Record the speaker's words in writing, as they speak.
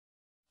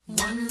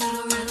One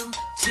little riddle,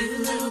 two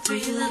little,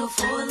 three little,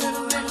 four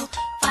little riddle,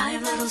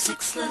 five little,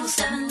 six little,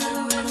 seven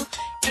little riddle,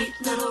 eight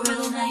little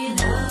riddle. Now you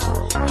know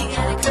you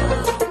gotta go.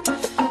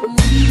 One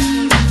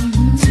little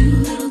riddle, two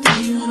little,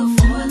 three little,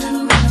 four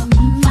little riddle,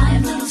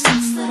 five little,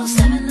 six little,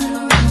 seven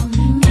little riddle,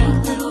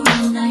 eight little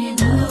riddle. Now you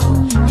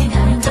know you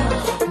gotta go.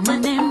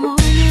 Monday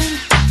morning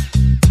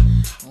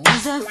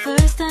was the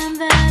first time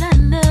that I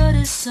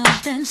noticed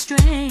something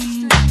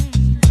strange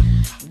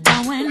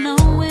going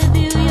on with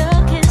you.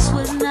 Your kiss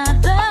was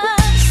not the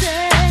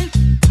same.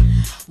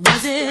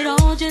 Was it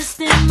all just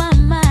in my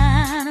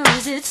mind, or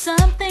is it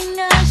something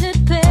I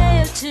should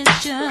pay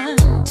attention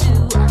to?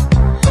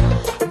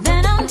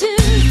 Then on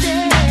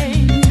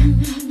Tuesday,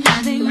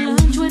 having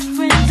lunch with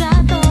friends,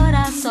 I thought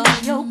I saw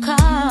your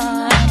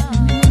car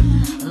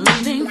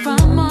leaving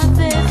from our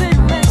favorite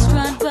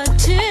restaurant, but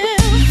too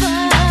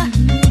far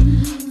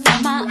for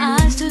my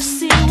eyes to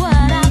see what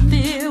I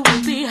fear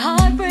would be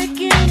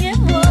heartbreaking,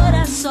 and what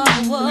I saw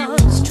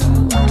was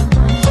true.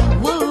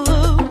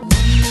 Whoa.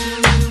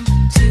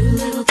 Two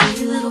little,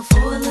 three little,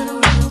 four little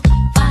riddle,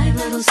 five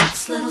little,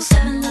 six little,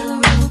 seven little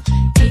riddle,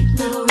 eight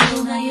little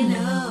riddle. Now you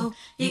know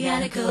you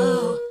gotta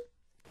go.